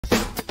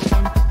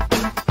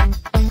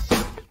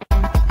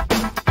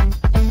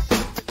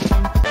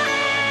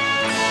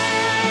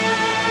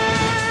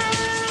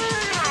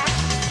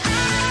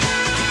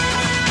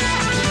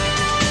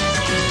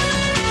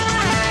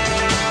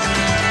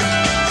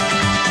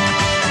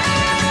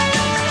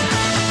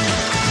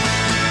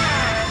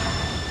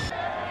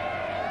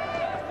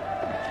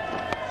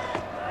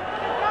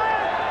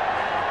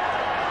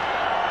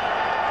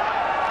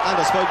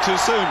spoke too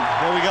soon.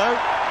 Here we go.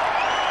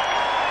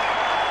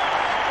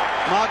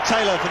 Mark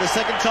Taylor for the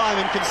second time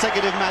in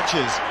consecutive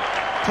matches,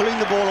 pulling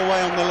the ball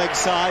away on the leg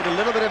side. A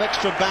little bit of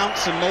extra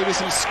bounce and maybe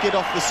some skid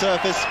off the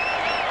surface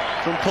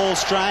from Paul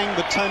Strang,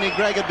 but Tony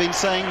Greig had been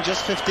saying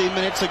just 15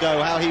 minutes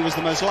ago how he was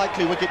the most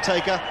likely wicket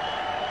taker,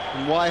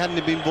 and why hadn't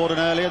he been brought in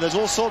earlier? There's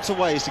all sorts of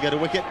ways to get a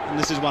wicket, and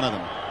this is one of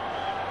them.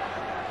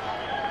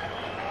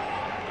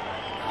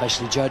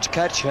 Nicely judged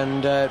catch,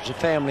 and it's a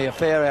family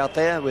affair out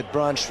there with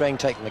Brian Strang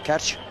taking the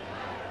catch.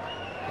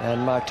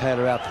 And Mark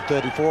Taylor out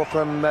for 34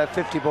 from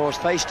 50 balls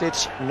faced.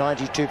 It's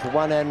 92 for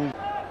 1 and...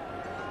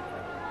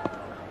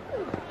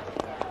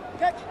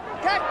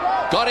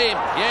 Got him,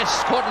 yes,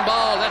 caught and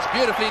bowled, that's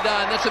beautifully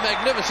done. That's a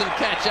magnificent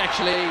catch,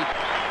 actually.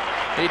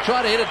 He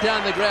tried to hit it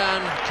down the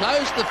ground,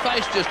 closed the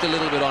face just a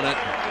little bit on it,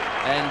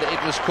 and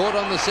it was caught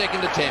on the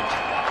second attempt.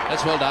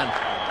 That's well done.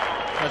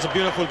 That's a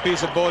beautiful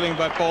piece of bowling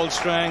by Paul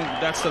Strang.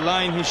 That's the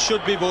line he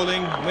should be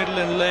bowling, middle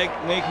and leg,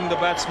 making the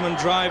batsman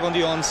drive on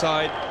the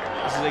onside.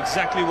 This is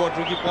exactly what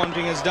Ricky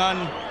Ponting has done,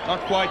 not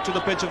quite to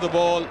the pitch of the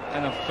ball,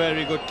 and a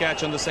very good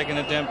catch on the second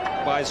attempt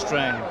by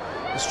Strang.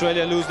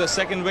 Australia lose their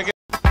second wicket.